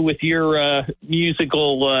 I know with your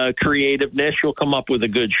musical creativeness, you'll come up with a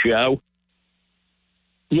good show.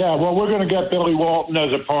 Yeah, well, we're going to get Billy Walton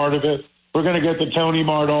as a part of it. We're going to get the Tony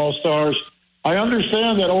Mart All-Stars. I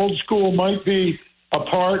understand that Old School might be a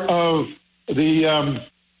part of the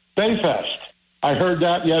Bayfest. I heard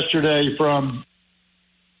that yesterday from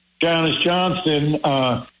Janice Johnston,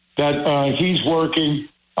 that he's working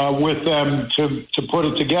with them to put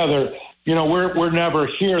it together. We're never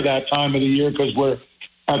here that time of the year because we're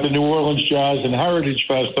at the New Orleans Jazz and Heritage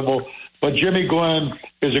Festival. But Jimmy Glenn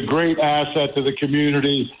is a great asset to the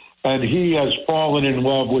community, and he has fallen in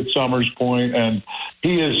love with Summers Point, and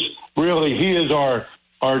he is our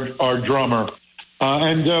drummer.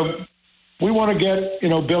 And we want to get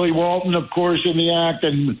Billy Walton, of course, in the act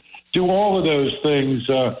and do all of those things.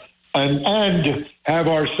 And have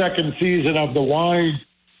our second season of the Wine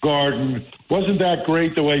Garden. Wasn't that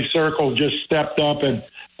great the way Circle just stepped up and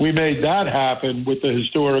we made that happen with the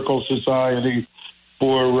Historical Society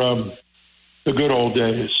for the good old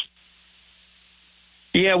days?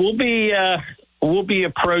 Yeah, we'll be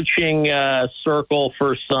approaching Circle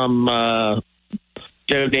for some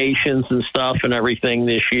donations and stuff and everything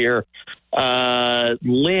this year.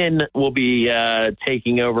 Lynn will be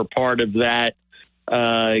taking over part of that,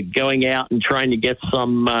 going out and trying to get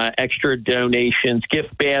some extra donations,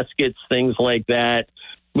 gift baskets, things like that.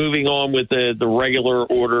 Moving on with the regular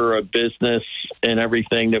order of business and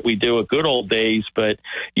everything that we do at Good Old Days. But,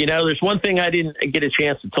 there's one thing I didn't get a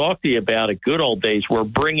chance to talk to you about at Good Old Days. We're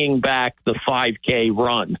bringing back the 5K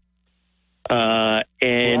run.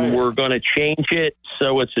 And we're going to change it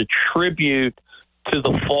so it's a tribute to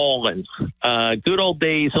the fallen. Good Old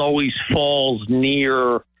Days always falls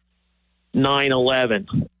near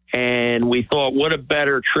 9/11. And we thought, what a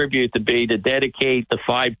better tribute to be to dedicate the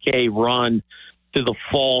 5K run to the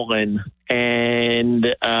fallen. And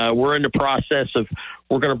we're in the process of,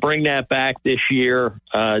 we're going to bring that back this year,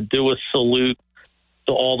 do a salute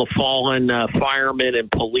to all the fallen firemen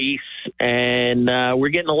and police. And we're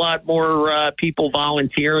getting a lot more people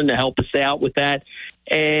volunteering to help us out with that.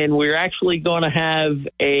 And we're actually going to have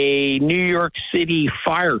a New York City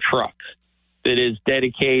fire truck that is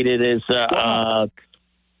dedicated as a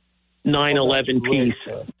 9/11 piece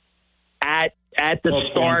at the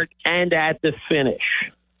start and at the finish.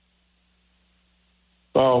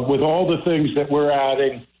 Well, with all the things that we're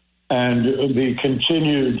adding and the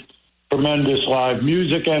continued tremendous live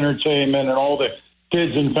music entertainment and all the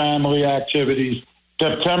kids and family activities,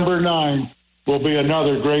 September 9th will be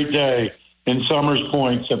another great day in Summers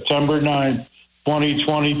Point, September 9th,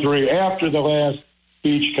 2023, after the last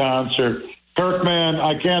beach concert. Kirk, man,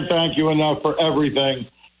 I can't thank you enough for everything.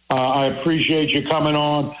 I appreciate you coming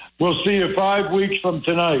on. We'll see you 5 weeks from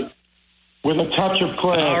tonight with a touch of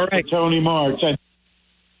class for Tony Mart. And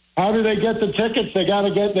how do they get the tickets? They got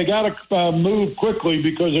to move quickly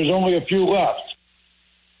because there's only a few left.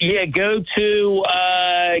 Yeah, go to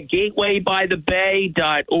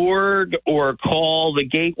gatewaybythebay.org or call the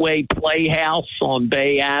Gateway Playhouse on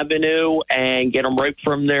Bay Avenue and get them right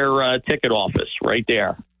from their ticket office right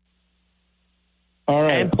there. All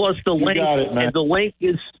right. And plus the link, and the link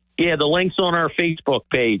is, the link's on our Facebook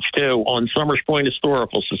page too, on Summers Point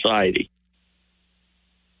Historical Society.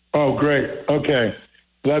 Oh, great. Okay.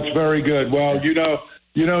 That's very good. Well,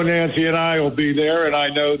 Nancy and I will be there, and I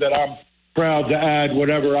know that I'm proud to add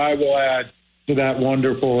whatever I will add to that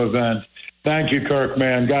wonderful event. Thank you, Kirk,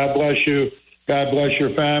 man. God bless you. God bless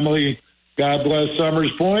your family. God bless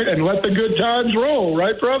Summers Point, and let the good times roll.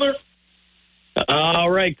 Right, brother?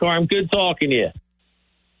 All right, Carm. Good talking to you.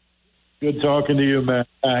 Good talking to you, man.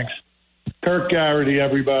 Thanks. Kirk Garrity,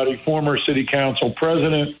 everybody, former city council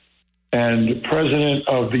president and president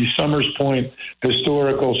of the Summers Point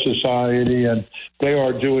Historical Society, and they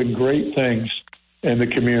are doing great things in the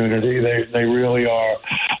community. They really are.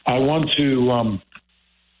 I want to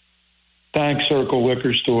thank Circle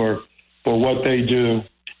Liquor Store for what they do.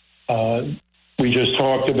 We just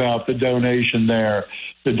talked about the donation there,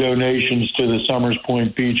 the donations to the Summers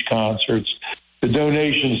Point Beach concerts, the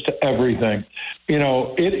donations to everything.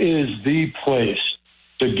 It is the place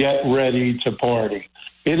to get ready to party.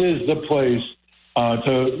 It is the place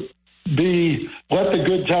to let the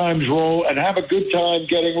good times roll and have a good time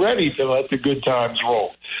getting ready to let the good times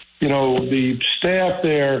roll. The staff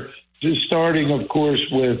there, just starting, of course,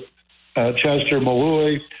 with Chester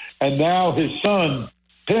Malloy, and now his son,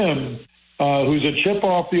 Tim, who's a chip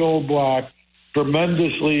off the old block,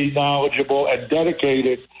 tremendously knowledgeable and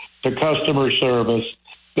dedicated to customer service.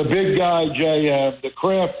 The big guy, JM, the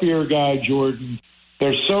craft beer guy, Jordan.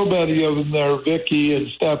 There's so many of them there, Vicky and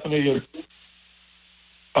Stephanie and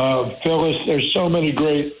Phyllis. There's so many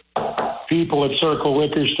great people at Circle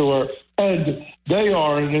Liquor Store, and they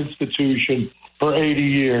are an institution for 80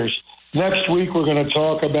 years. Next week, we're going to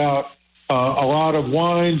talk about a lot of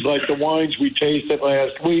wines, like the wines we tasted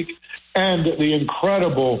last week, and the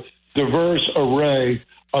incredible diverse array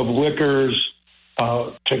of liquors,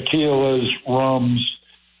 tequilas, rums,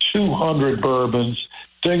 200 bourbons,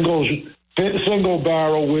 single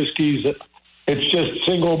barrel whiskeys. It's just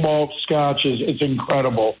single malt scotches. It's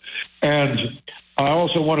incredible. And I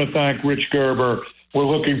also want to thank Rich Gerber. We're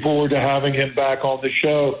looking forward to having him back on the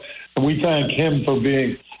show. And we thank him for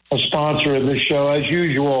being a sponsor of this show. As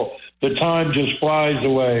usual, the time just flies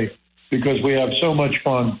away because we have so much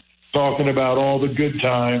fun talking about all the good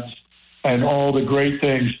times and all the great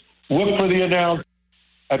things. Look for the announcement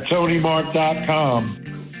at TonyMart.com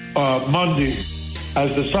Monday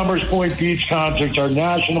as the Summers Point Beach concerts are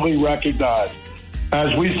nationally recognized.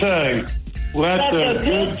 As we say, let the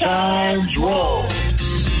good times roll.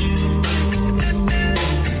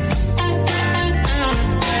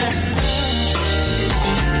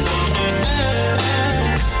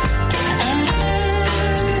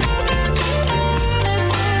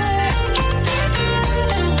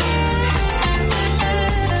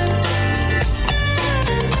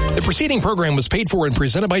 The preceding program was paid for and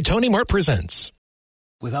presented by Tony Mart Presents.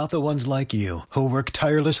 Without the ones like you, who work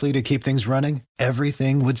tirelessly to keep things running,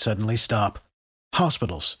 everything would suddenly stop.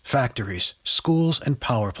 Hospitals, factories, schools, and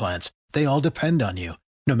power plants, they all depend on you.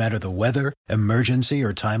 No matter the weather, emergency,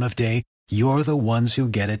 or time of day, you're the ones who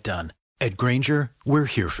get it done. At Grainger, we're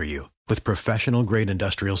here for you with professional-grade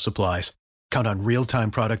industrial supplies. Count on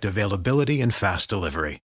real-time product availability and fast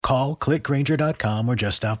delivery. Call, click Grainger.com, or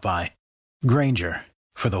just stop by. Grainger,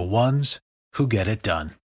 for the ones who get it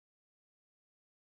done.